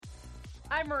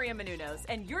I'm Maria Menounos,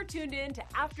 and you're tuned in to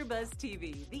AfterBuzz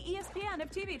TV, the ESPN of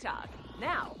TV talk.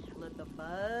 Now, let the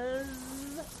buzz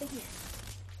begin.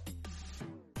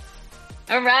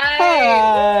 All right.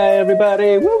 Hi,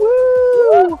 everybody. Woo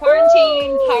woo.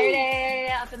 Quarantine party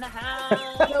up in the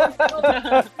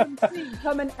house.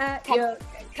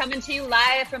 Coming to you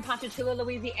live from Ponchatoula,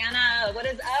 Louisiana. What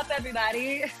is up,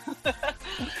 everybody?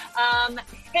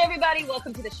 Hey, everybody.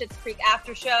 Welcome to the Schitt's Creek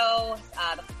After Show,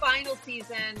 the final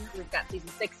season. We've got season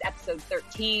 6, episode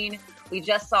 13. We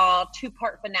just saw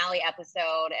two-part finale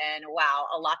episode, and wow,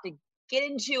 a lot to get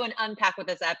into and unpack with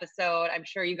this episode. I'm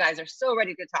sure you guys are so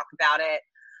ready to talk about it.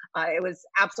 It was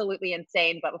absolutely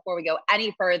insane. But before we go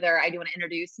any further, I do want to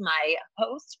introduce my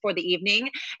host for the evening.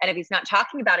 And if he's not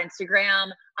talking about Instagram,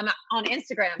 I'm not on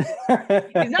Instagram.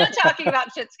 He's not talking about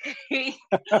Schitt's Creek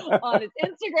on his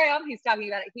Instagram. He's talking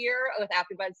about it here with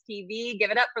AfterBuzz TV.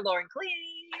 Give it up for Lauren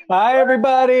Clean. Hi,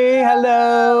 everybody.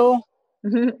 Hello.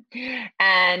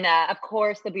 And of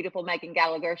course, the beautiful Megan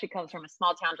Gallagher. She comes from a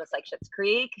small town just like Schitt's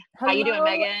Creek. Hello, how you doing,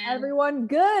 Megan? Everyone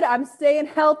good. I'm staying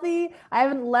healthy. I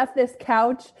haven't left this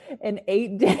couch in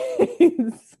 8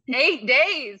 days. 8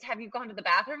 days. Have you gone to the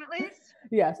bathroom at least?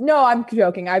 Yes. No, I'm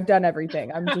joking. I've done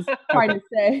everything. I'm just trying to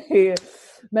say.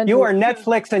 You are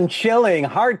Netflix and chilling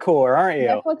hardcore, aren't you?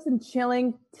 Netflix and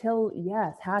chilling till,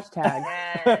 yes, hashtag.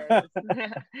 Yes.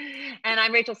 And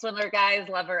I'm Rachel Swindler, guys,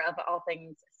 lover of all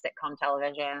things sitcom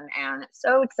television, and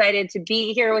so excited to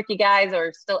be here with you guys,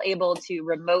 or still able to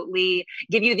remotely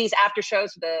give you these after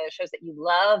shows for the shows that you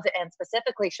love, and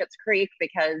specifically Schitt's Creek,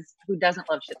 because who doesn't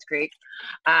love Schitt's Creek?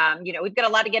 We've got a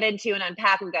lot to get into and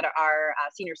unpack. We've got our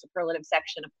senior superlative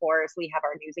section, of course. We have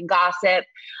our news and gossip.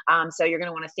 So you're going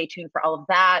to want to stay tuned for all of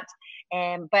that.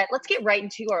 But let's get right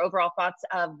into our overall thoughts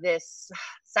of this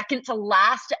second to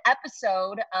last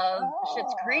episode of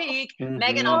Schitt's Creek. Mm-hmm.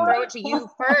 Megan, I'll throw it to you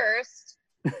first.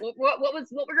 What were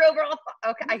your overall thoughts?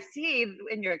 Okay, I see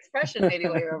in your expression maybe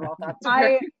what your overall thoughts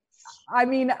were.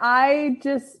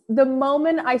 The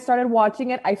moment I started watching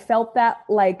it, I felt that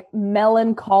like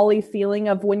melancholy feeling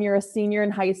of when you're a senior in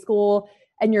high school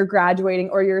and you're graduating,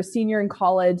 or you're a senior in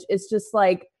college. It's just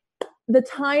like the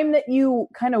time that you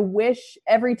kind of wish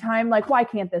every time, like, why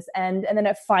can't this end? And then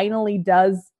it finally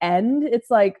does end.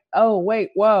 It's like, oh, wait,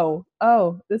 whoa.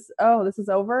 This is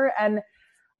over. And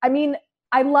I mean,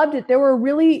 I loved it. There were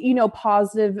really,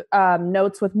 positive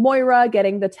notes with Moira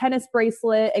getting the tennis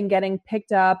bracelet and getting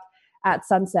picked up at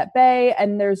Sunset Bay.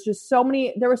 And there were so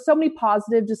many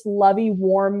positive, just lovey,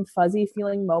 warm, fuzzy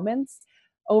feeling moments.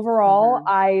 Overall,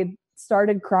 I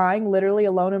started crying literally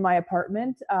alone in my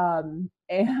apartment.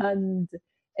 And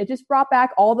it just brought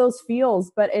back all those feels,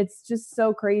 but it's just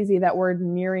so crazy that we're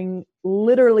nearing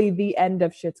literally the end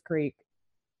of Schitt's Creek.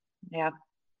 Yeah.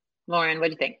 Lauren, what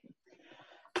do you think?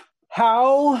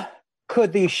 How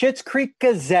could the Schitt's Creek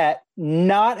Gazette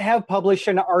not have published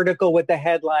an article with the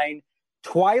headline,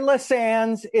 Twyla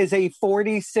Sands is a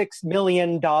 $46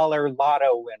 million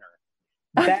lotto winner?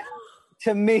 That,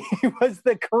 to me, was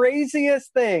the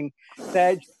craziest thing,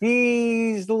 that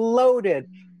she's loaded,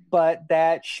 but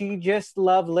that she just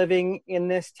loved living in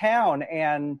this town.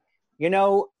 And,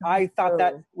 I thought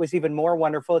that was even more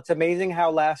wonderful. It's amazing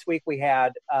how last week we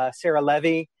had Sarah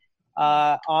Levy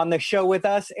on the show with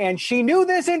us, and she knew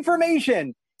this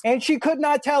information and she could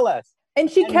not tell us, and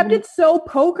she kept it so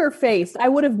poker faced. I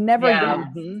would have never guessed.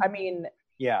 I mean,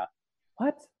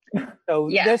 what? So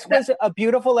this was a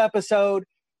beautiful episode.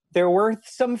 There were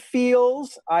some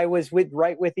feels. I was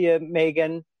right with you,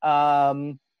 Megan.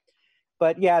 But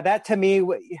that to me,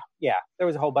 there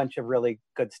was a whole bunch of really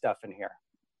good stuff in here.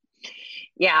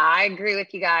 Yeah, I agree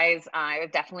with you guys. I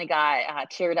definitely got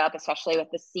cheered up, especially with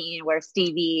the scene where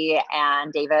Stevie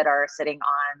and David are sitting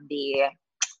on the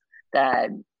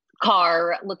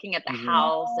car looking at the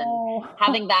house and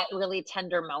having that really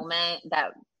tender moment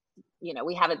that,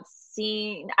 we haven't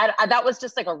seen. That was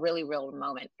just like a really real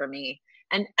moment for me.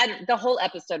 And the whole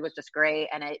episode was just great.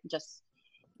 And it just,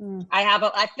 I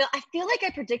feel like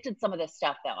I predicted some of this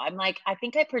stuff though. I'm like, I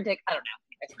think I don't know.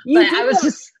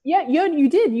 You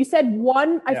did. You said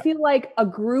one. I feel like a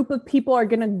group of people are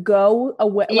gonna go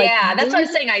away. That's what I'm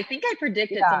saying. I think I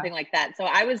predicted something like that. So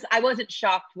I wasn't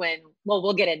shocked when. Well,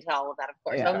 we'll get into all of that, of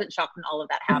course. I wasn't shocked when all of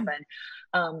that happened.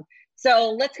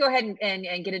 So let's go ahead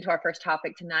and get into our first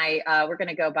topic tonight. We're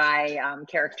gonna go by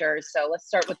characters. So let's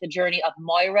start with the journey of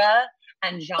Moira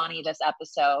and Johnny this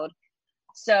episode.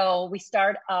 So we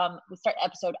start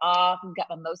episode off. We've got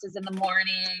mimosas in the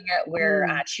morning. We're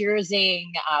cheersing.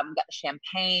 We've got the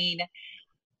champagne.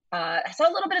 I saw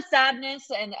a little bit of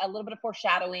sadness and a little bit of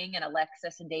foreshadowing in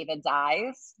Alexis and David's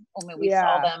eyes. Only we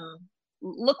saw them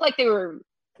look like they were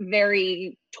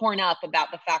very torn up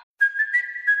about the fact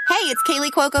Hey, it's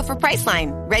Kaylee Cuoco for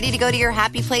Priceline. Ready to go to your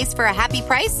happy place for a happy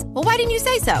price? Well, why didn't you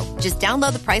say so? Just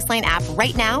download the Priceline app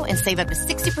right now and save up to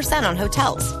 60% on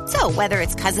hotels. So whether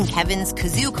it's Cousin Kevin's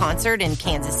Kazoo Concert in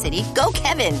Kansas City, go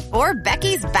Kevin, or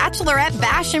Becky's Bachelorette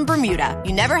Bash in Bermuda,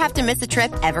 you never have to miss a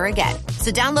trip ever again.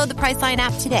 So download the Priceline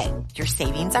app today. Your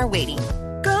savings are waiting.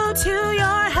 Go to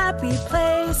your happy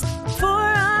place for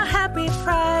a happy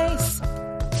price.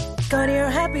 Go to your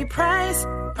happy price,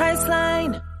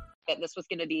 Priceline. That this was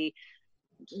going to be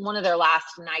one of their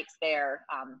last nights there,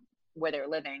 where they're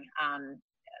living.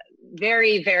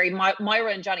 Very, very,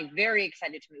 Moira and Johnny, very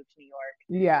excited to move to New York.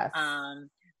 Yes.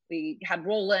 We had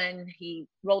Roland, he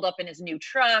rolled up in his new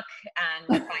truck, and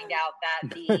we find out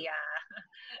that the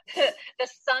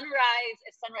Sunrise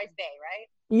is Sunrise Bay, right?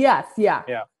 Yes. Yeah.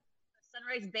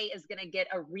 Sunrise Bay is going to get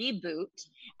a reboot,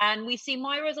 and we see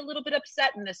Moira's a little bit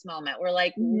upset in this moment. We're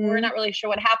like, we're not really sure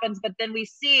what happens, but then we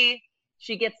see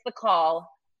she gets the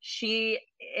call. She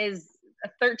is a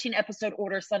 13 episode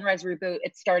order Sunrise reboot.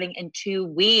 It's starting in 2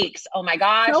 weeks. Oh my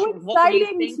gosh. So what were you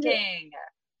exciting thinking?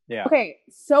 Yeah. Okay,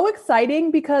 so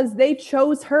exciting because they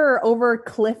chose her over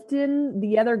Clifton,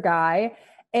 the other guy,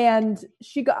 and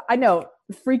she got, I know,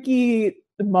 freaky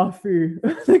Muffy,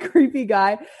 the creepy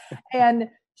guy, and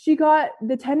she got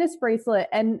the tennis bracelet.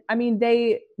 And I mean,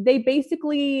 they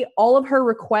basically, all of her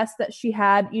requests that she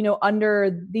had, you know,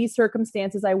 under these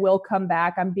circumstances, I will come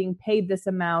back, I'm being paid this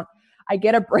amount, I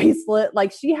get a bracelet.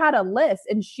 Like, she had a list,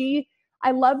 and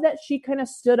I love that she kind of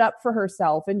stood up for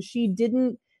herself, and she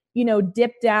didn't, you know,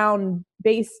 dip down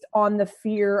based on the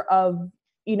fear of,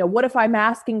 you know, what if I'm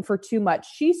asking for too much?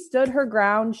 She stood her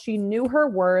ground. She knew her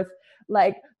worth,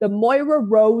 like the Moira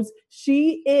Rose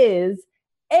she is.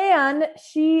 And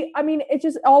I mean, it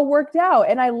just all worked out.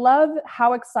 And I love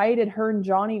how excited her and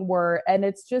Johnny were. And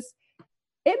it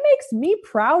makes me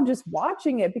proud just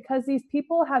watching it, because these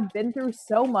people have been through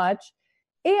so much.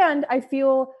 And I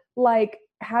feel like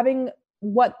having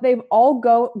what they've all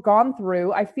gone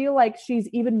through, I feel like she's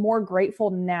even more grateful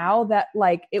now that,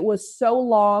 like, it was so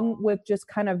long with just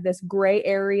kind of this gray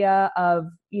area of,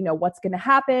 you know, what's going to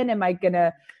happen?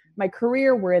 My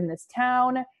career, we're in this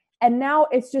town. And now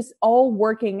it's just all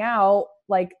working out.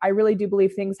 Like, I really do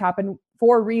believe things happen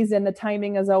for a reason. The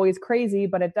timing is always crazy,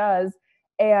 but it does.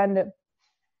 And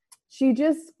she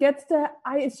just gets to,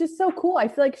 it's just so cool. I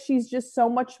feel like she's just so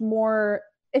much more,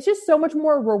 it's just so much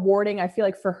more rewarding, I feel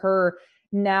like, for her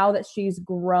now that she's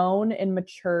grown and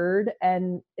matured,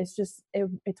 and it's just,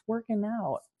 it's working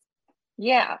out.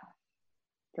 Yeah,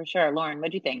 for sure. Lauren,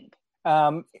 what'd you think?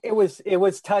 It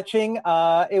was touching.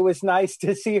 It was nice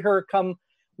to see her come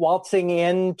waltzing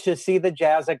in to see the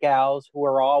Jazza gals who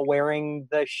are all wearing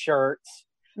the shirts.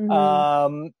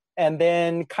 Mm-hmm. And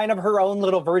then kind of her own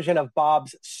little version of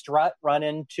Bob's strut run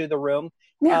into the room.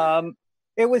 Yeah.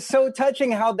 It was so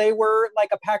touching how they were like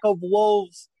a pack of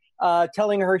wolves,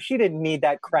 telling her she didn't need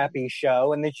that crappy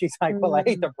show. And then she's like, well, I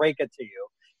hate to break it to you,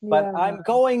 but I'm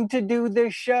going to do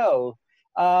this show.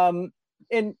 And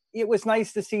it was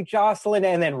nice to see Jocelyn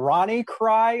and then Ronnie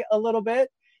cry a little bit.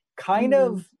 Kind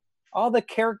of all the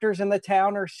characters in the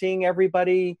town are seeing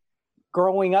everybody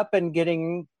growing up and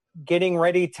getting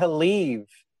ready to leave.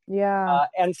 Yeah.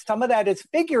 And some of that is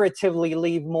figuratively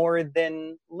leave more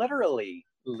than literally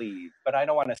leave, but I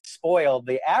don't want to spoil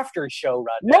the after show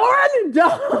rundown.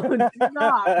 Lauren, do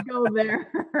not go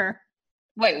there.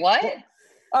 Wait, what?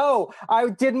 Oh, I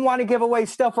didn't want to give away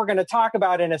stuff we're going to talk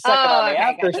about in a second on the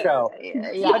after show.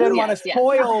 I didn't want to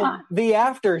spoil the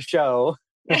after show.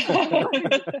 Yeah,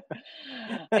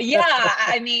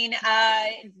 I mean,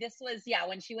 this was,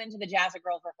 when she went to the Jazza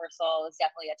Girls rehearsal, it was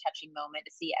definitely a touching moment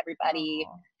to see everybody.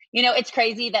 Aww. You know, it's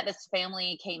crazy that this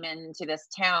family came into this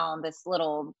town, this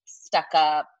little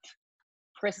stuck-up,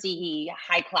 prissy,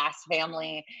 high-class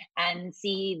family, and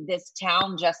see this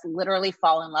town just literally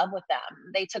fall in love with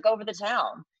them. They took over the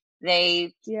town.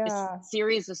 This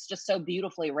series was just so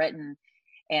beautifully written,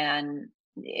 and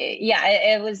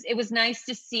it was nice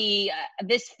to see.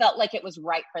 This felt like it was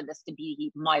right for this to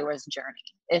be Moira's journey.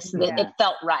 It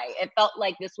felt right. It felt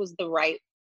like this was the right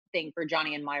thing for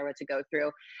Johnny and Moira to go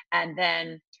through, and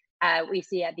then. We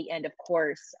see at the end, of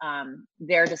course,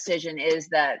 their decision is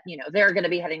that, you know, they're going to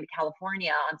be heading to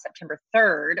California on September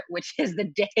 3rd, which is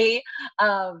the day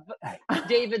of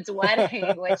David's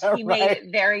wedding, which he made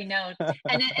it very known.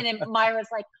 And then Myra's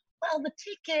like, well, the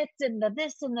tickets and the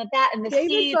this and the that and the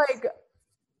David's seats. Like,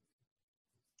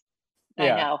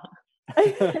 I know.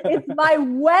 It's my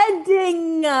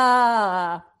wedding.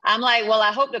 I'm like, well,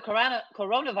 I hope the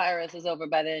coronavirus is over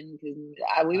by then, because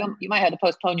you might have to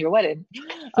postpone your wedding.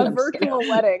 A virtual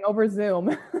wedding over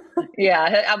Zoom.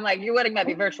 Yeah, I'm like, your wedding might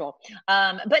be virtual.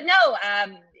 But no,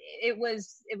 it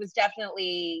was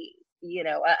definitely, you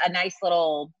know, a nice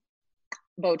little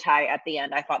bow tie at the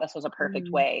end. I thought this was a perfect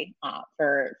way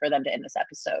for them to end this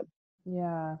episode.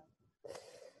 Yeah.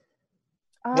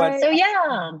 So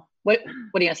yeah, what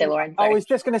are you gonna say, Lauren? Sorry. I was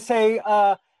just gonna say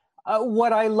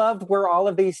what I loved were all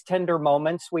of these tender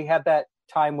moments. We had that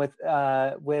time with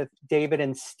David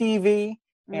and Stevie,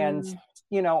 and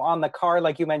you know, on the car,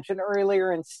 like you mentioned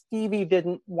earlier, and Stevie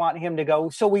didn't want him to go.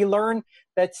 So we learn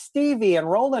that Stevie and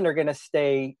Roland are going to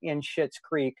stay in Schitt's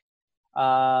Creek.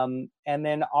 And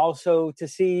then also to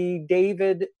see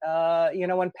David, you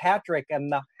know, and Patrick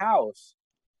and the house.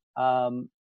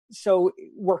 So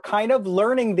we're kind of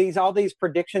learning all these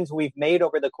predictions we've made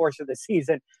over the course of the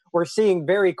season. We're seeing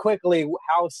very quickly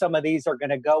how some of these are going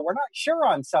to go. We're not sure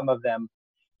on some of them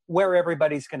where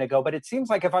everybody's going to go, but it seems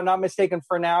like, if I'm not mistaken,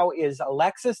 for now, is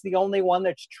Alexis the only one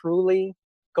that's truly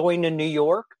going to New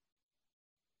York?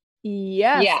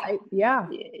 Yes. Yeah.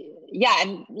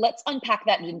 And let's unpack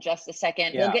that in just a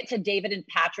second. We'll get to David and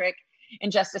Patrick in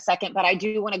just a second, but I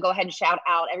do want to go ahead and shout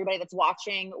out everybody that's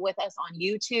watching with us on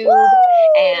YouTube. Woo!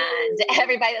 And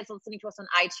everybody that's listening to us on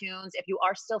iTunes. If you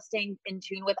are still staying in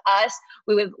tune with us,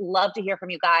 we would love to hear from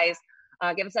you guys.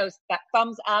 Give us that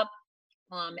thumbs up.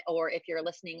 Or if you're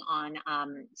listening on,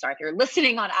 if you're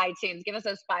listening on iTunes, give us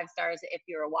those 5 stars. If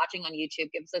you're watching on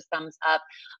YouTube, give us those thumbs up.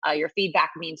 Your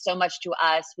feedback means so much to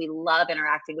us. We love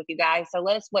interacting with you guys. So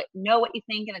let us know what you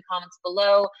think in the comments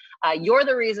below. You're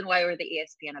the reason why we're the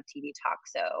ESPN of TV Talk.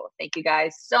 So thank you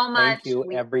guys so much. Thank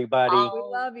you, everybody. We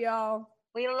love y'all.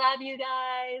 We love you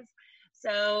guys.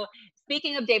 So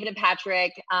speaking of David and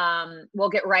Patrick, we'll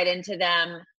get right into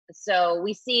them. So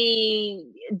we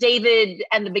see David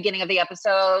at the beginning of the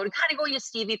episode kind of going to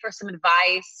Stevie for some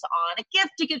advice on a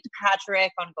gift to give to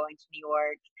Patrick on going to New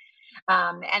York.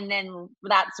 And then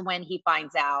that's when he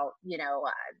finds out, you know,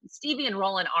 Stevie and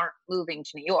Roland aren't moving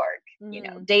to New York. You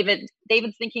know, David's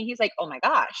thinking, he's like, oh my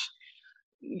gosh,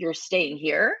 you're staying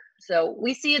here. So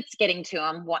we see it's getting to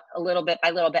him a little bit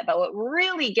by little bit. But what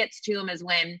really gets to him is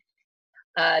when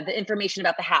the information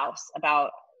about the house,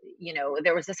 about, you know,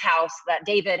 there was this house that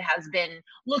David has been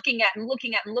looking at, and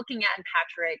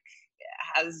Patrick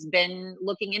has been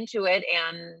looking into it,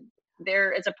 and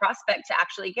there is a prospect to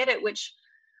actually get it, which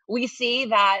we see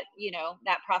that, you know,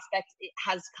 that prospect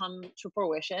has come to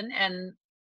fruition, and,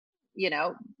 you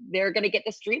know, they're going to get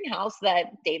this dream house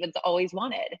that David's always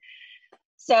wanted.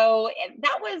 So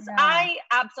that was, I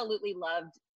absolutely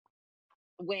loved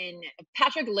when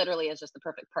Patrick literally is just the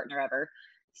perfect partner ever,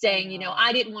 saying, you know,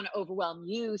 I didn't want to overwhelm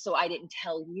you, so I didn't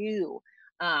tell you,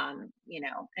 you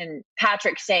know, and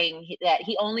Patrick saying that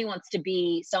he only wants to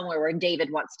be somewhere where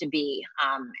David wants to be,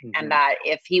 and that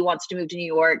if he wants to move to New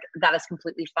York, that is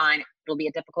completely fine. It'll be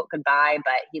a difficult goodbye,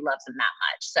 but he loves him that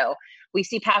much. So we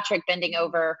see Patrick bending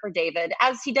over for David,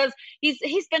 as he does.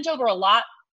 He's bent over a lot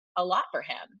for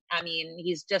him. I mean,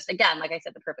 he's just, again, like I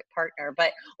said, the perfect partner.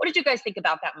 But what did you guys think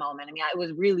about that moment? I mean, it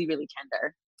was really, really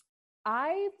tender.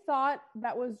 I thought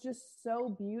that was just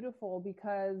so beautiful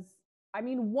because, I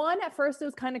mean, at first it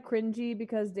was kind of cringy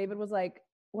because David was like,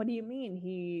 what do you mean?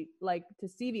 He, like, to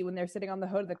Stevie, when they're sitting on the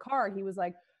hood of the car, he was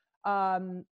like,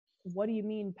 what do you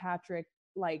mean, Patrick,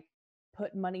 like,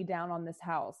 put money down on this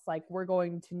house? Like, we're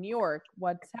going to New York.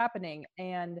 What's happening?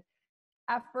 And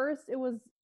at first it was,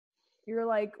 you're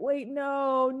like, wait,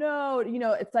 no, you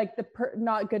know, it's like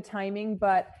not good timing,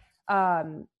 but,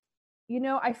 you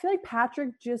know, I feel like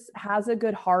Patrick just has a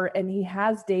good heart, and he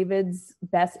has David's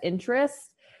best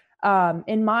interest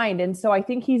in mind. And so I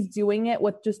think he's doing it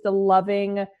with just a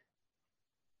loving,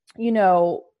 you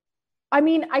know, I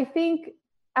mean, I think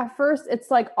at first it's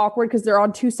like awkward because they're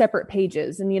on 2 separate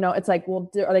pages, and, you know, it's like, well,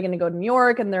 are they going to go to New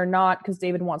York? And they're not, because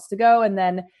David wants to go. And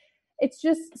then it's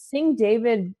just seeing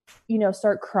David, you know,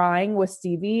 start crying with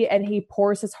Stevie, and he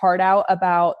pours his heart out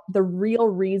about the real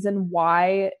reason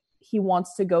why he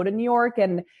wants to go to New York.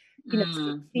 And, you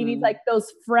know, Stevie's like,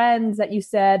 those friends that you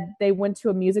said they went to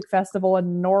a music festival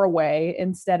in Norway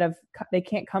instead of, they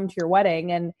can't come to your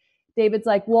wedding. And David's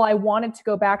like, well, I wanted to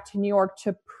go back to New York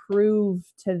to prove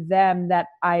to them that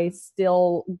I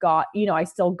still got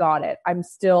it. I'm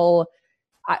still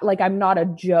I'm not a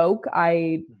joke.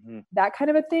 That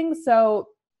kind of a thing. So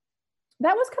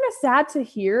that was kind of sad to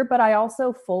hear, but I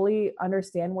also fully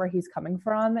understand where he's coming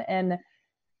from. And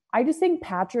I just think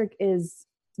Patrick is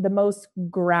the most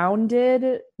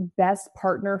grounded, best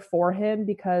partner for him,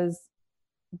 because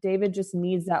David just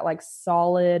needs that, like,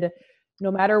 solid,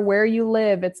 no matter where you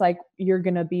live, it's like, you're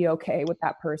going to be okay with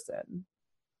that person.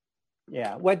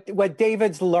 Yeah. What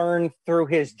David's learned through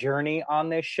his journey on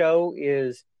this show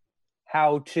is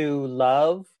how to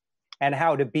love and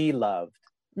how to be loved.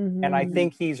 And I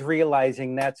think he's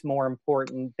realizing that's more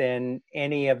important than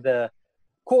any of the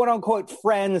quote unquote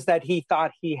friends that he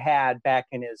thought he had back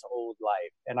in his old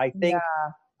life. And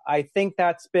I think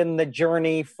that's been the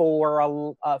journey for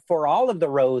all of the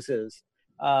Roses.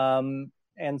 And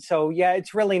so, yeah,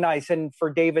 it's really nice. And for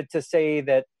David to say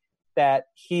that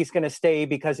he's going to stay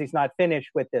because he's not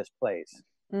finished with this place.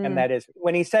 And that is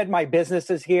when he said my business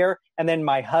is here and then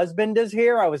my husband is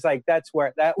here, I was like, that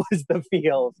was the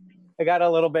feels. I got a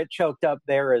little bit choked up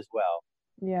there as well.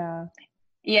 Yeah.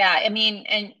 Yeah. I mean,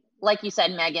 and like you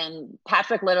said, Megan,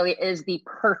 Patrick literally is the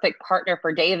perfect partner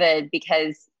for David,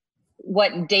 because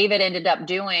what David ended up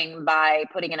doing by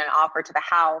putting in an offer to the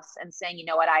house and saying, you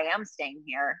know what, I am staying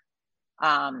here,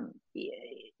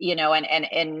 you know,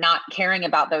 and not caring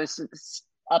about those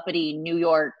uppity New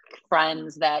York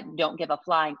friends that don't give a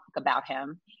flying fuck about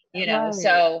him, you know. Right.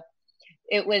 So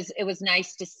it was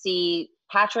nice to see.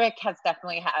 Patrick has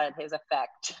definitely had his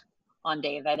effect on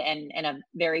David, and in a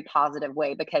very positive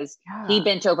way, because he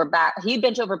bent over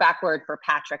backward for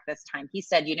Patrick this time. He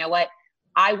said, you know what,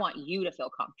 I want you to feel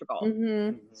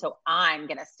comfortable, so I'm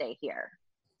gonna stay here.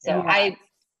 So I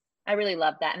really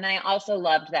loved that. And then I also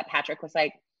loved that Patrick was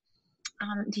like,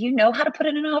 do you know how to put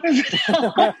in an offer for the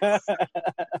house?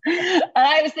 And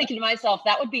I was thinking to myself,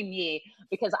 that would be me,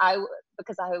 because I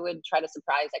would try to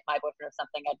surprise like my boyfriend or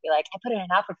something. I'd be like, I put in an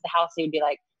offer for the house. He would be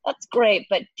like, that's great,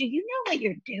 but do you know what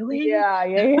you're doing? Yeah.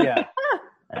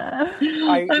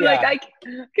 Like, I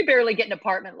could barely get an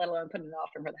apartment, let alone put in an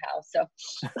offer for the house. So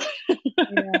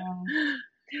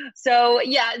so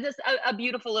yeah, just a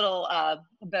beautiful little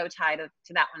bow tie to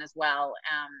that one as well.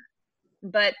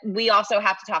 But we also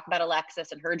have to talk about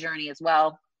Alexis and her journey as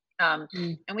well.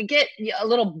 And we get a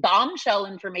little bombshell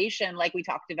information, like we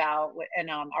talked about,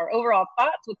 and our overall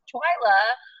thoughts with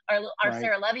Twyla, our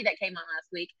Sarah Levy that came on last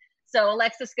week. So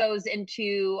Alexis goes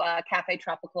into Cafe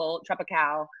Tropical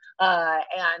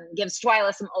and gives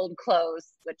Twyla some old clothes,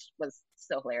 which was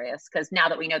so hilarious, because now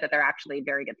that we know that they're actually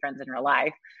very good friends in real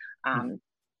life.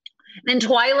 Then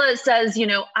Twyla says, you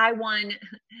know, I won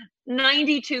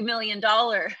 $92 million.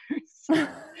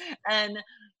 And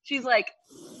she's like,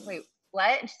 wait,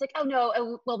 what? And she's like, oh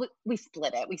no, well, we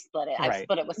split it. I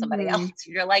split it with somebody else.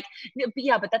 You're like,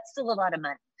 yeah, but that's still a lot of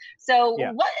money. So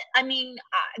what, I mean,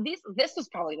 this was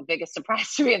probably the biggest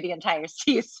surprise to me of the entire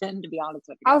season, to be honest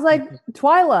with you. I was like,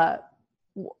 Twyla,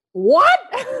 what?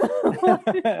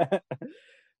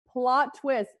 Plot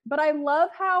twist. But I love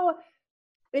how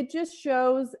it just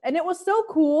shows, and it was so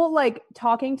cool, like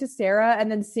talking to Sarah and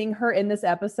then seeing her in this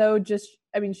episode.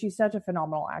 I mean, she's such a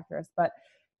phenomenal actress, but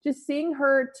just seeing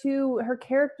her to her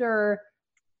character,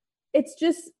 it's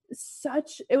just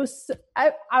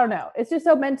I don't know. It's just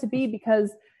so meant to be,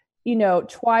 because, you know,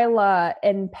 Twyla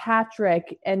and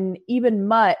Patrick and even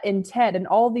Mutt and Ted and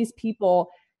all these people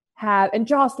and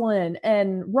Jocelyn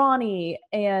and Ronnie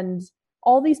and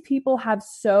all these people have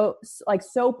so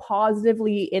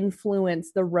positively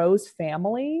influenced the Rose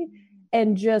family,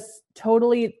 and just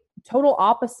total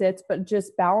opposites, but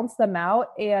just balance them out.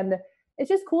 And it's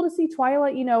just cool to see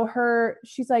Twyla, you know,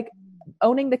 she's like,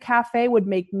 owning the cafe would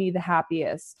make me the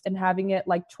happiest, and having it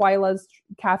like Twyla's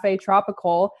Cafe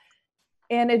Tropical.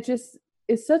 And it just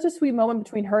is such a sweet moment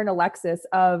between her and Alexis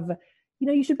of, you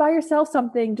know, you should buy yourself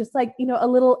something, just like, you know, a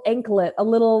little anklet,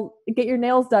 get your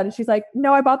nails done. And she's like,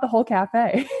 no, I bought the whole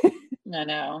cafe. I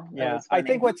know. Yeah. I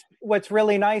think what's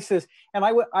really nice is, and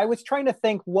I was trying to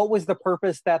think, what was the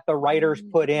purpose that the writers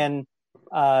put in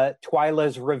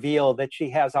Twyla's reveal that she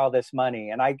has all this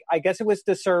money. And I guess it was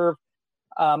to serve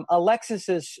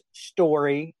Alexis's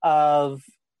story of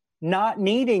not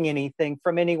needing anything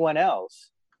from anyone else,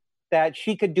 that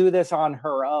she could do this on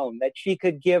her own, that she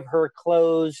could give her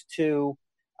clothes to,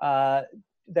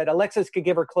 that Alexis could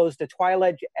give her clothes to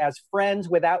Twyla as friends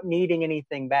without needing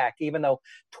anything back. Even though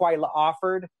Twyla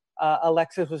offered,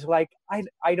 Alexis was like,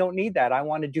 I don't need that. I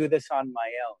want to do this on my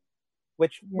own,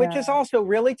 which is also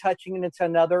really touching. And it's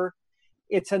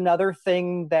another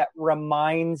thing that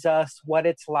reminds us what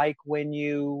it's like when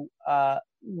you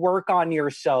work on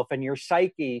yourself and your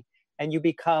psyche, and you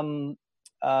become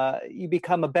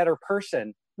a better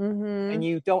person, and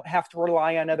you don't have to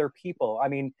rely on other people. I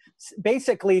mean,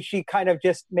 basically, she kind of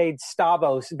just made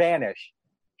Stavros vanish.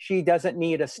 She doesn't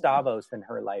need a Stavros in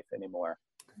her life anymore.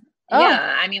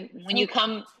 Yeah, I mean, when you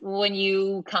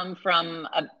come from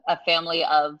a family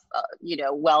of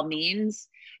well-means,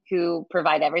 who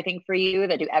provide everything for you,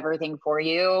 that do everything for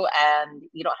you, and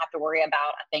you don't have to worry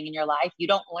about a thing in your life, you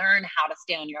don't learn how to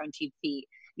stand on your own 2 feet.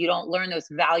 You don't learn those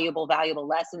valuable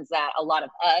lessons that a lot of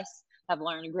us have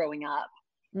learned growing up.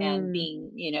 and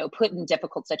being, put in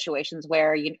difficult situations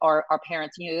where our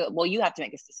parents, well, you have to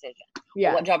make this decision. Yeah.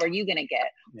 Well, what job are you going to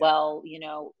get? Yeah. Well,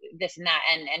 this and that.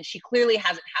 And she clearly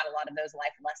hasn't had a lot of those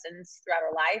life lessons throughout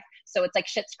her life. So it's like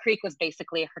Schitt's Creek was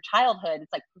basically her childhood.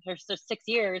 It's like for 6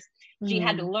 years, she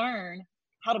had to learn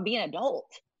how to be an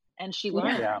adult, and she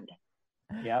learned. Yeah.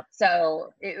 Yep.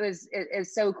 So it was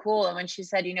so cool. And when she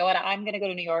said, you know what, I'm going to go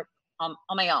to New York on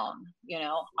my own,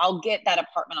 I'll get that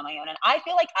apartment on my own. And I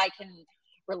feel like I can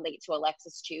relate to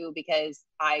Alexis too, because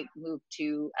I moved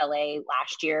to LA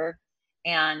last year,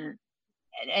 and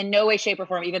in no way, shape, or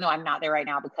form, even though I'm not there right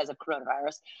now because of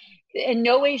coronavirus, in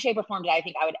no way, shape, or form did I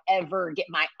think I would ever get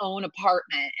my own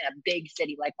apartment in a big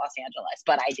city like Los Angeles,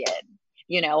 but I did.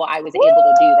 I was able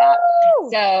to do that.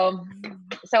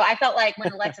 So I felt like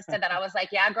when Alexis said that, I was like,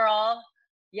 yeah, girl,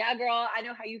 I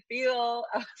know how you feel.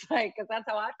 I was like, because that's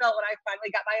how I felt when I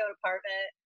finally got my own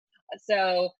apartment.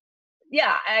 So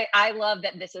yeah, I love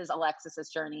that this is Alexis's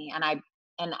journey.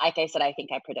 And like I said, I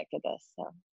think I predicted this.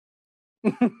 So.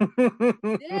 You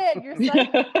did. You're such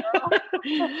a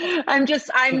girl. I'm just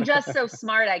so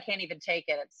smart. I can't even take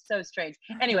it. It's so strange.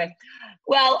 Anyway,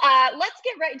 well, let's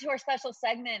get right into our special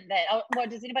segment.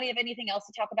 Does anybody have anything else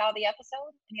to talk about the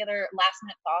episode? Any other last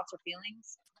minute thoughts or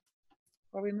feelings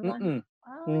before we move on?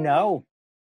 No.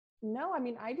 No, I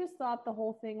mean, I just thought the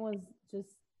whole thing was just,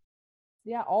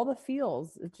 all the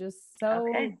feels. It's just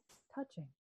so touching.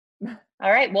 All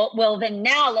right. Well, then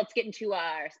now let's get into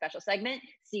our special segment,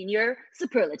 Senior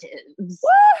Superlatives.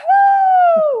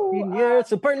 Woohoo! Senior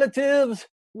Superlatives.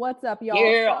 What's up, y'all?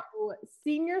 Yeah. So,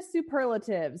 Senior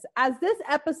Superlatives. As this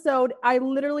episode, I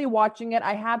literally watching it,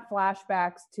 I had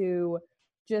flashbacks to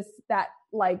just that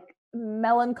like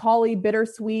melancholy,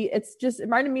 bittersweet. It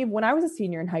reminded me of when I was a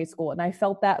senior in high school, and I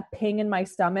felt that ping in my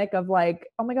stomach of like,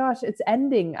 oh my gosh, it's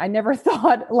ending. I never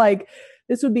thought like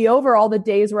this would be over. All the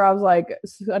days where I was like,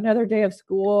 another day of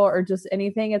school or just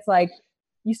anything. It's like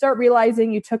you start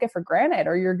realizing you took it for granted,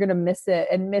 or you're gonna miss it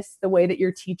and miss the way that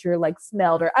your teacher like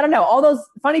smelled, or I don't know, all those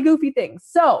funny, goofy things.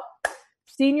 So,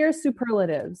 Senior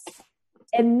Superlatives.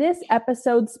 In this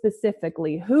episode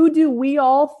specifically, who do we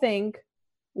all think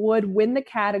would win the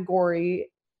category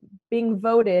being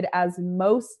voted as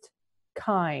most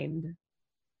kind?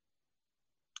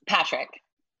 Patrick.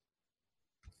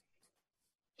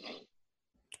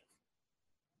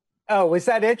 Oh, is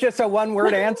that it? Just a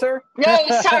one-word answer? No,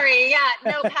 sorry. Yeah,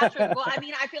 no, Patrick. Well, I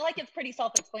mean, I feel like it's pretty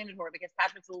self-explanatory because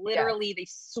Patrick's literally the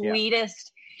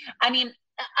sweetest. I mean,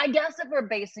 I guess if we're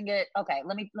basing it, okay,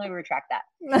 let me retract that.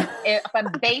 If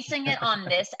I'm basing it on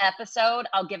this episode,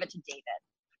 I'll give it to David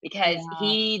because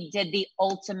he did the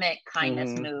ultimate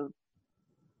kindness move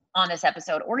on this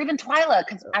episode, or even Twyla,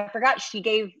 because I forgot she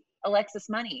gave Alexis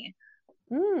money.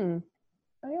 Oh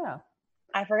yeah.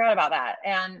 I forgot about that.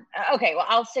 And okay, well,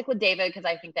 I'll stick with David because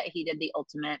I think that he did the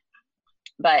ultimate.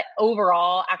 But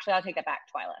overall, actually, I'll take that back,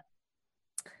 Twyla.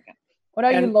 Okay. What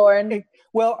are you, Lauren?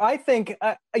 Well, I think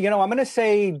I'm going to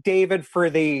say David for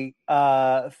the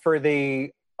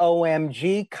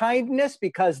OMG kindness,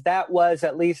 because that was,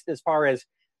 at least as far as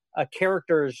a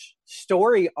character's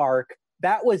story arc,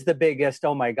 that was the biggest.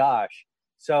 Oh my gosh!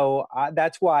 So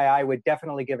that's why I would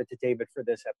definitely give it to David for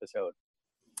this episode.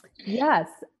 Yes,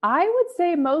 I would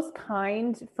say most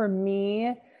kind for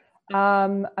me.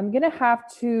 I'm gonna have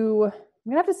to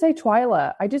say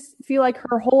Twyla. I just feel like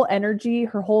her whole energy,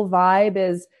 her whole vibe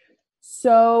is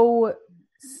so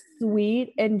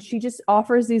sweet, and she just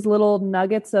offers these little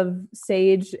nuggets of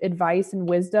sage advice and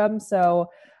wisdom. So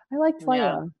I like Twyla.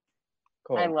 Yeah.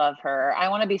 Cool. I love her. I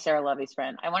want to be Sarah Lovey's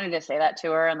friend. I wanted to say that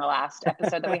to her in the last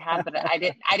episode that we had, but I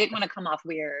didn't want to come off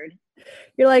weird.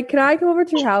 You're like, can I come over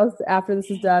to your house after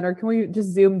this is done, or can we just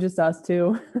Zoom just us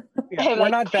two? Yeah, we're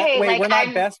not besties.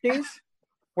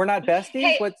 We're not besties.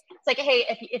 Hey, it's like, hey,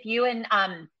 if you and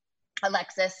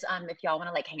Alexis, if y'all want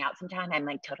to like hang out sometime, I'm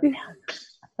like totally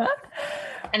down.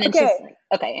 And then she's like,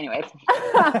 okay, anyways.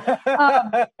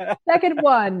 Second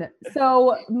one.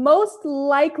 So most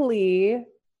likely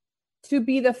to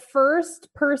be the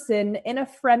first person in a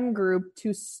friend group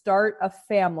to start a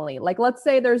family. Like, let's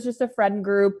say there's just a friend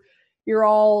group. You're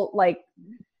all like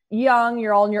young,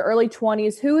 you're all in your early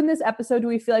 20s. Who in this episode do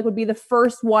we feel like would be the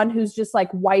first one who's just like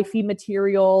wifey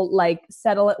material, like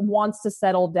wants to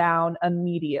settle down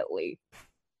immediately?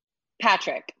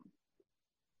 Patrick.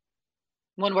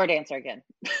 One word answer again.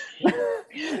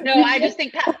 No, I just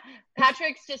think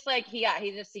Patrick's just like, he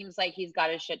just seems like he's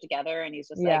got his shit together, and he's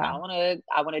just like, I want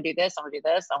to do this. I want to do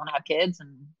this. I want to have kids.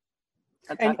 And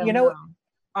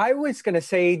I was going to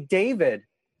say David,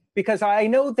 because I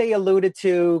know they alluded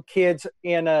to kids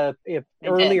in a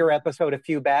earlier episode a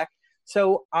few back.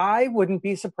 So I wouldn't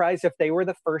be surprised if they were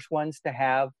the first ones to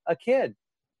have a kid.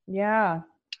 Yeah.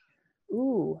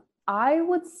 Ooh, I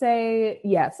would say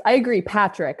yes. I agree,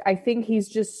 Patrick. I think he's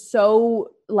just so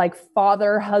like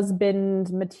father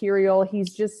husband material.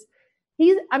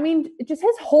 I mean, just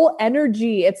his whole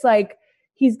energy. It's like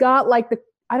he's got like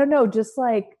I don't know, just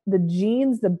like the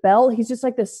jeans, the belt. He's just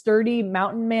like the sturdy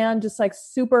mountain man, just like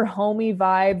super homey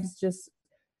vibes, just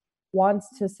wants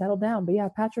to settle down. But yeah,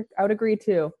 Patrick, I would agree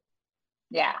too.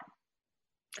 Yeah.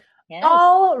 Yes.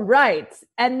 All right.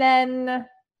 And then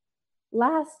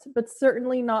last but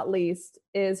certainly not least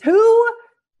is who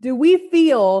do we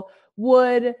feel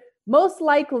would most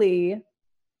likely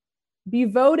be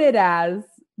voted as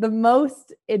the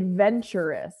most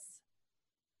adventurous?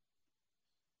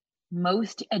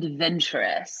 Most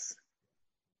adventurous.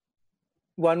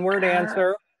 One word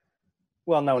answer.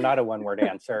 Well, no, not a one word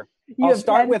answer. You I'll have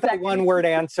start 10 with seconds. a one word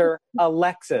answer.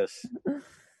 Alexis,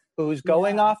 who's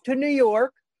going off to New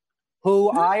York,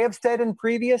 who I have said in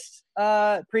previous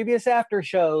after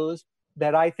shows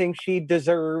that I think she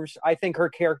deserves. I think her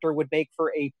character would make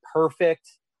for a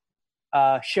perfect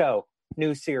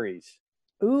new series.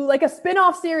 Ooh, like a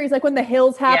spin-off series, like when The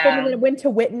Hills happened Yeah. and then it went to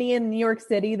Whitney in New York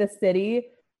City, the city.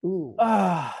 Ooh.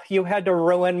 You had to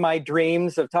ruin my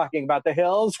dreams of talking about The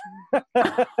Hills.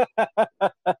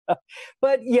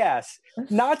 But yes,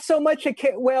 not so much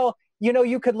well,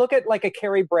 you could look at like a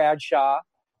Carrie Bradshaw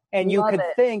and you could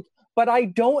think, but I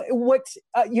don't,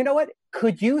 you know what?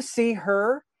 Could you see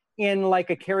her in like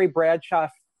a Carrie Bradshaw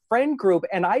friend group?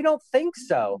 And I don't think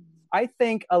so. I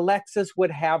think Alexis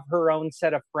would have her own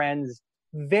set of friends,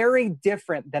 very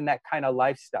different than that kind of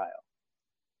lifestyle.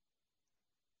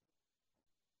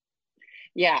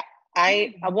 Yeah,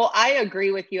 I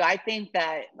agree with you. I think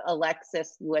that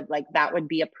Alexis that would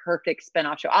be a perfect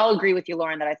spinoff show. I'll agree with you,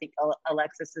 Lauren, that I think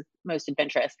Alexis is most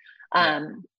adventurous.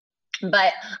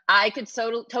 But I could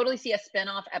totally see a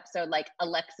spinoff episode like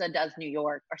Alexa Does New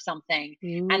York or something.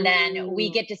 Ooh. And then we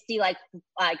get to see like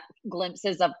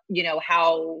glimpses of,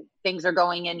 how things are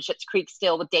going in Schitt's Creek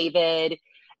still with David.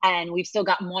 And we've still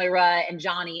got Moira and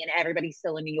Johnny and everybody's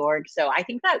still in New York. So I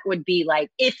think that would be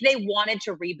like, if they wanted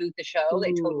to reboot the show,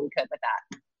 they totally could with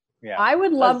that. Yeah. I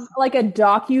would love like a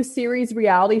docu-series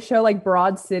reality show like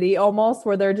Broad City almost,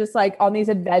 where they're just like on these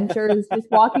adventures,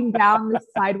 just walking down the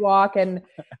sidewalk and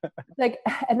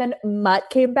then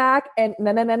Mutt came back and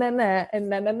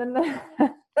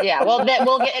Yeah, well,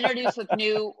 we'll get introduced with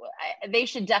they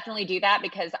should definitely do that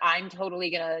because I'm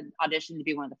totally going to audition to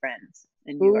be one of the friends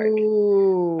in New York.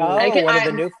 One of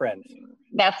the new friends.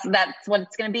 That's what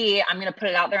it's going to be. I'm going to put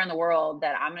it out there in the world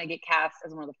that I'm going to get cast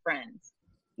as one of the friends.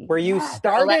 Where you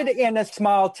started in a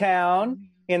small town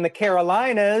in the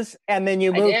Carolinas and then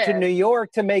you moved to New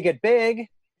York to make it big.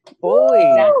 Boy,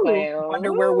 exactly. I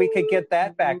wonder where we could get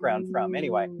that background from.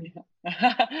 Anyway.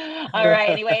 All right.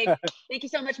 Anyway, thank you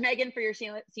so much, Megan, for your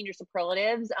senior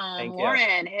superlatives.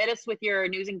 Lauren, hit us with your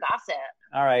news and gossip.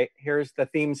 All right. Here's the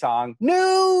theme song.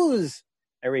 News.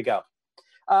 There we go.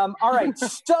 All right.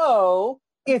 So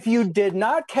if you did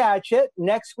not catch it,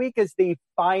 next week is the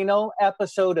final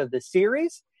episode of the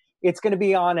series. It's going to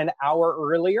be on an hour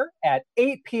earlier at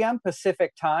 8 p.m.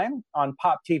 Pacific time on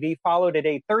Pop TV, followed at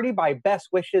 8:30 by Best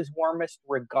Wishes, Warmest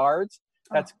Regards.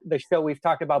 That's the show we've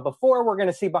talked about before. We're going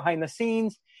to see behind the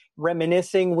scenes,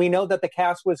 reminiscing. We know that the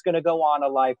cast was going to go on a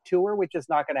live tour, which is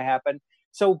not going to happen.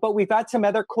 But we've got some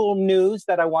other cool news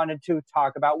that I wanted to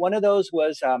talk about. One of those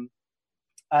was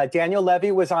Daniel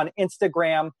Levy was on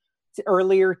Instagram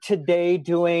earlier today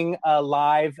doing a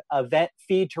live event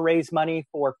feed to raise money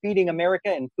for Feeding America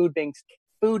and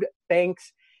Food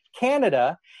Banks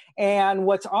Canada. And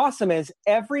what's awesome is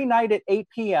every night at 8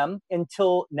 p.m.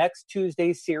 until next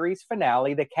Tuesday's series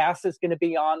finale, the cast is going to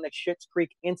be on the Schitt's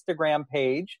Creek Instagram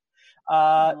page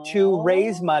to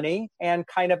raise money and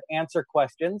kind of answer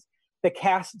questions. The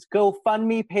cast's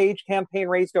GoFundMe page campaign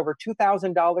raised over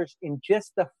 $2,000 in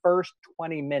just the first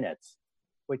 20 minutes,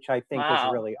 which I think is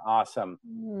really awesome.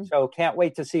 So can't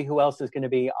wait to see who else is going to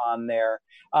be on there.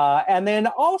 And then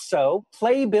also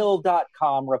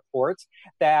Playbill.com reports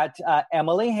that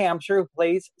Emily Hampshire, who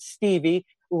plays Stevie,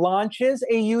 launches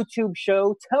a YouTube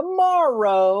show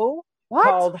tomorrow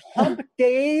called Hump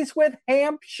Days with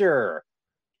Hampshire.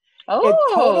 It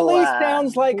totally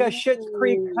sounds like a Schitt's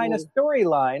Creek kind of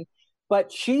storyline,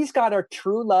 but she's got a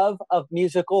true love of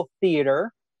musical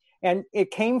theater. And it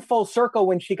came full circle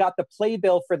when she got the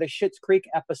playbill for the Schitt's Creek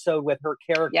episode with her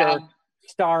character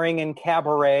starring in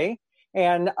Cabaret.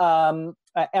 And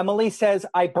Emily says,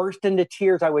 I burst into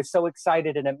tears. I was so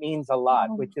excited and it means a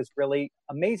lot, which is really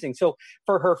amazing. So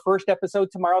for her first episode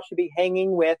tomorrow, she'll be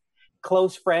hanging with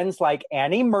close friends like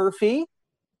Annie Murphy,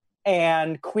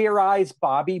 and Queer Eye's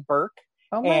Bobby Burke,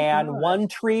 Oh my and gosh. One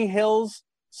Tree Hill's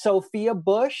Sophia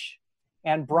Bush,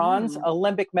 and bronze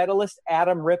Olympic medalist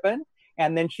Adam Rippon.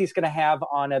 And then she's going to have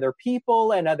on other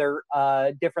people and other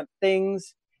different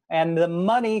things. And the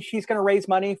money, she's going to raise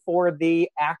money for the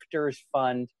Actors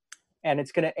Fund. And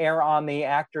it's going to air on the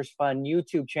Actors Fund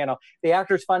YouTube channel. The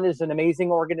Actors Fund is an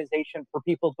amazing organization for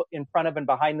people in front of and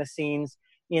behind the scenes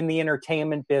in the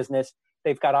entertainment business.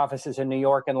 They've got offices in New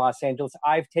York and Los Angeles.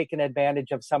 I've taken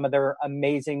advantage of some of their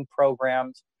amazing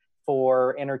programs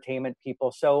for entertainment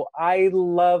people. So I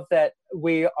love that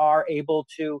we are able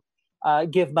to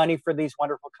give money for these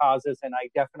wonderful causes. And I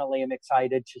definitely am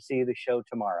excited to see the show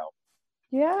tomorrow.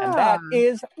 Yeah. And that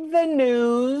is the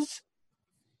news.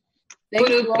 Thanks,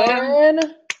 Lauren.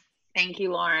 Thank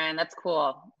you, Lauren. That's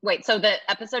cool. Wait, so the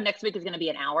episode next week is going to be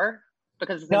an hour?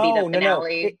 Because it's going to be the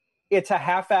finale? No. It's a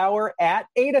half hour at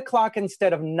 8 o'clock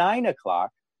instead of 9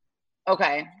 o'clock.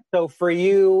 Okay. So for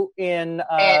you in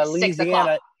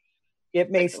Louisiana, it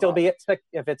may still be at 6.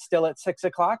 If it's still at 6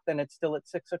 o'clock, then it's still at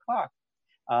 6 o'clock.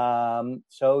 And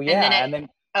then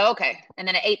okay. And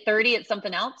then at 8:30, it's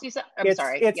something else you said?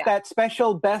 It's that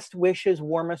special best wishes,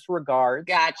 warmest regards.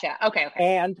 Gotcha. Okay.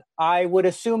 And I would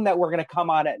assume that we're going to come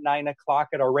on at 9 o'clock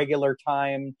at our regular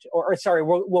time,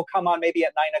 we'll come on maybe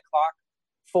at 9 o'clock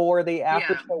for the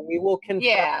after show. We will confirm.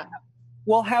 Yeah.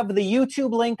 We'll have the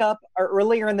YouTube link up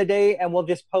earlier in the day, and we'll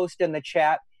just post in the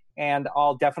chat. And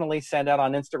I'll definitely send out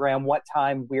on Instagram what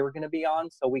time we're going to be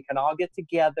on, so we can all get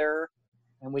together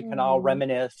and we can all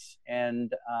reminisce.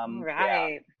 And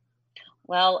right.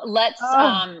 Well,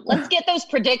 let's get those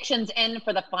predictions in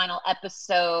for the final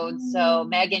episode. So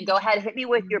Megan, go ahead, hit me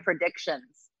with your predictions.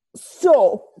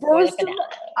 So first,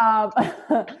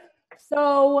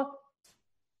 so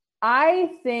I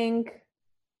think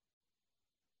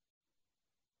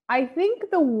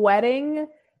the wedding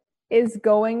is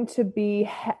going to be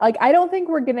I don't think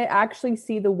we're going to actually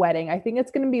see the wedding. I think it's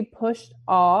going to be pushed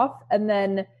off, and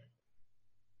then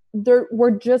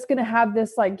we're just going to have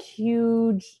this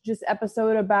huge just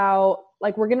episode about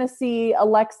we're going to see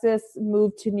Alexis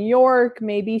move to New York.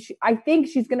 Maybe I think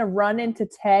she's going to run into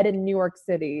Ted in New York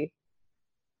City.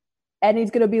 And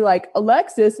he's going to be like,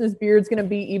 Alexis, and his beard's going to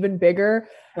be even bigger.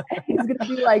 And he's going to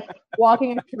be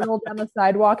walking a turtle down the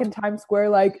sidewalk in Times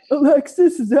Square,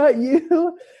 Alexis, is that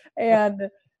you? And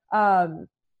I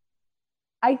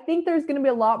think there's going to be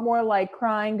a lot more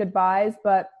crying goodbyes,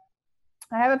 but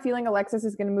I have a feeling Alexis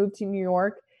is going to move to New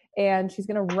York and she's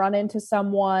going to run into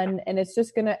someone, and it's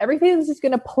just everything's just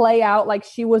going to play out like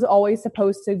she was always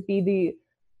supposed to be the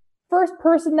first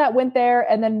person that went there.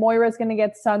 And then Moira's going to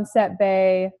get Sunset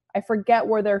Bay. I forget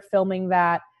where they're filming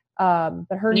that.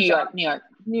 But her New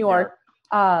York.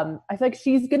 I feel like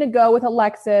she's going to go with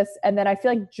Alexis. And then I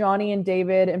feel like Johnny and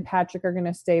David and Patrick are going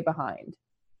to stay behind.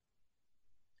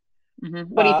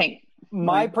 Mm-hmm. What do you think?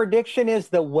 My prediction is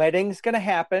the wedding's going to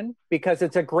happen because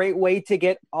it's a great way to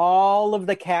get all of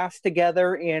the cast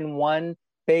together in one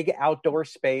big outdoor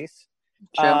space.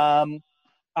 True.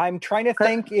 I'm trying to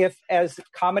think if, as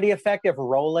comedy effect, if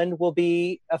Roland will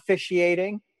be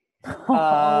officiating.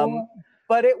 But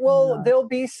there'll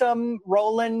be some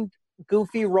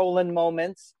goofy Roland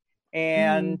moments.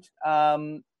 And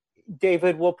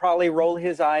David will probably roll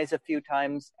his eyes a few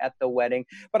times at the wedding.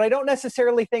 But I don't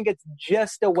necessarily think it's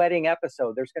just a wedding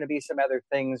episode. There's going to be some other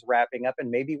things wrapping up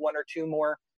and maybe one or two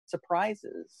more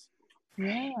surprises.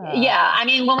 Yeah. I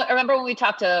mean, remember when we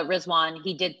talked to Rizwan,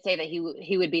 he did say that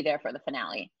he would be there for the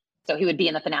finale. So he would be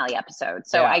in the finale episode.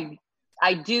 So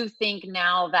I do think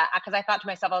now that, because I thought to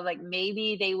myself, I was like,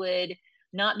 maybe they would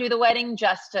not do the wedding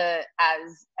just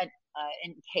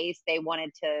in case they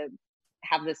wanted to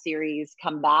have the series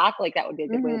come back. That would be a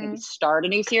good way to maybe start a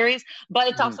new series, but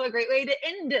it's also a great way to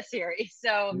end a series.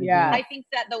 So I think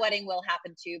that the wedding will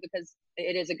happen too, because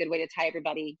it is a good way to tie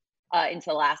everybody into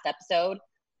the last episode.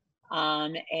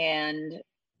 And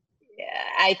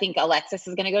I think Alexis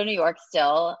is going to go to New York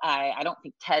still. I don't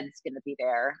think Ted's going to be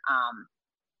there.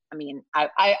 I mean,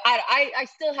 I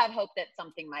still have hope that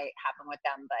something might happen with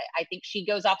them, but I think she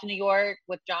goes off to New York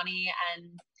with Johnny and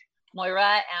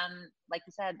Moira, and like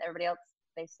you said, everybody else,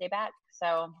 they stay back.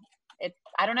 So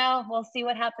I don't know. We'll see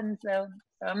what happens though.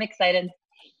 So I'm excited.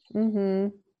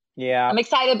 Yeah. I'm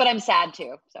excited, but I'm sad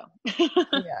too. So,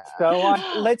 So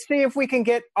let's see if we can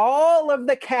get all of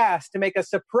the cast to make a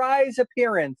surprise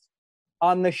appearance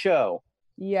on the show.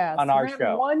 Yes. On our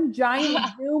show. One giant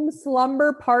Zoom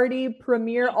slumber party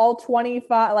premiere, all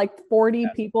 25, 40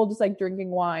 people just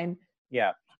drinking wine.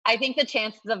 Yeah. I think the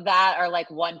chances of that are like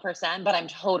 1%, but I'm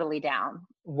totally down.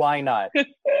 Why not?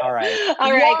 All right.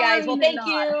 All right, Why guys. Well, thank not?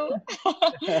 you.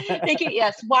 Thank you.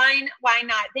 Yes. Why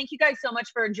not? Thank you guys so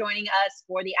much for joining us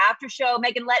for the after show.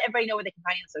 Megan, let everybody know where they can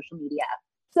find you on social media.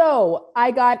 So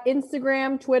I got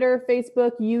Instagram, Twitter,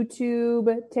 Facebook,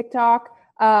 YouTube, TikTok.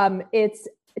 It's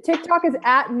TikTok is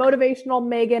at Motivational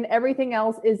Megan. Everything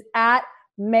else is at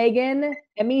Megan,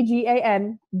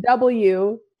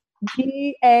 MEGANWGALLAGHER,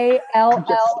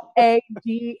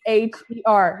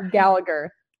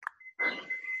 Gallagher.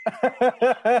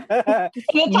 The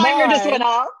timer just went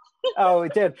off. Oh,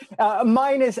 it did.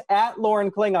 Mine is at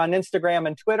Lauren Kling on Instagram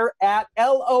and Twitter, at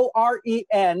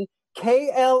LORENKLING.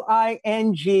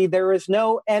 There is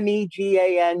no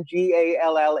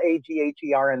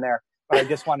MEGANGALLAGHER in there. But I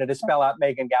just wanted to spell out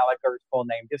Megan Gallagher's full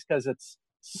name just because it's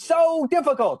so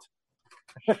difficult.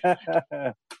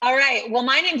 All right. Well,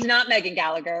 my name's not Megan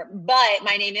Gallagher, but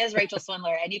my name is Rachel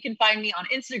Swindler, and you can find me on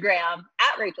Instagram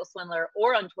at Rachel Swindler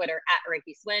or on Twitter at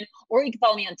Reiki Swin, or you can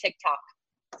follow me on TikTok.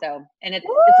 So, and it's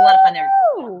a lot of fun there.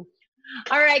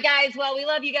 All right, guys. Well, we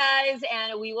love you guys,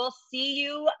 and we will see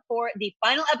you for the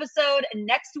final episode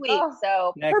next week.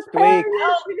 So next Prepare week.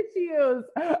 your tissues.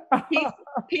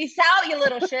 Peace out, you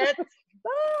little shits.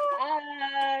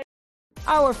 Bye.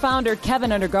 Our founder,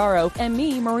 Kevin Undergaro, and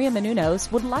me, Maria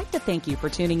Menounos, would like to thank you for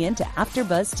tuning in to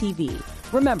AfterBuzz TV.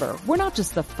 Remember, we're not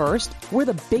just the first, we're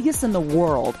the biggest in the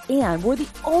world, and we're the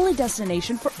only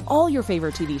destination for all your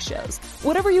favorite TV shows.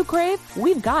 Whatever you crave,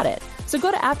 we've got it. So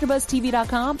go to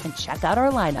AfterBuzzTV.com and check out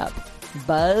our lineup.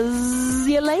 Buzz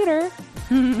you later.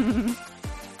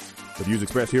 The views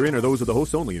expressed herein are those of the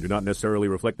hosts only and do not necessarily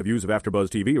reflect the views of AfterBuzz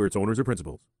TV or its owners or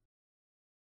principals.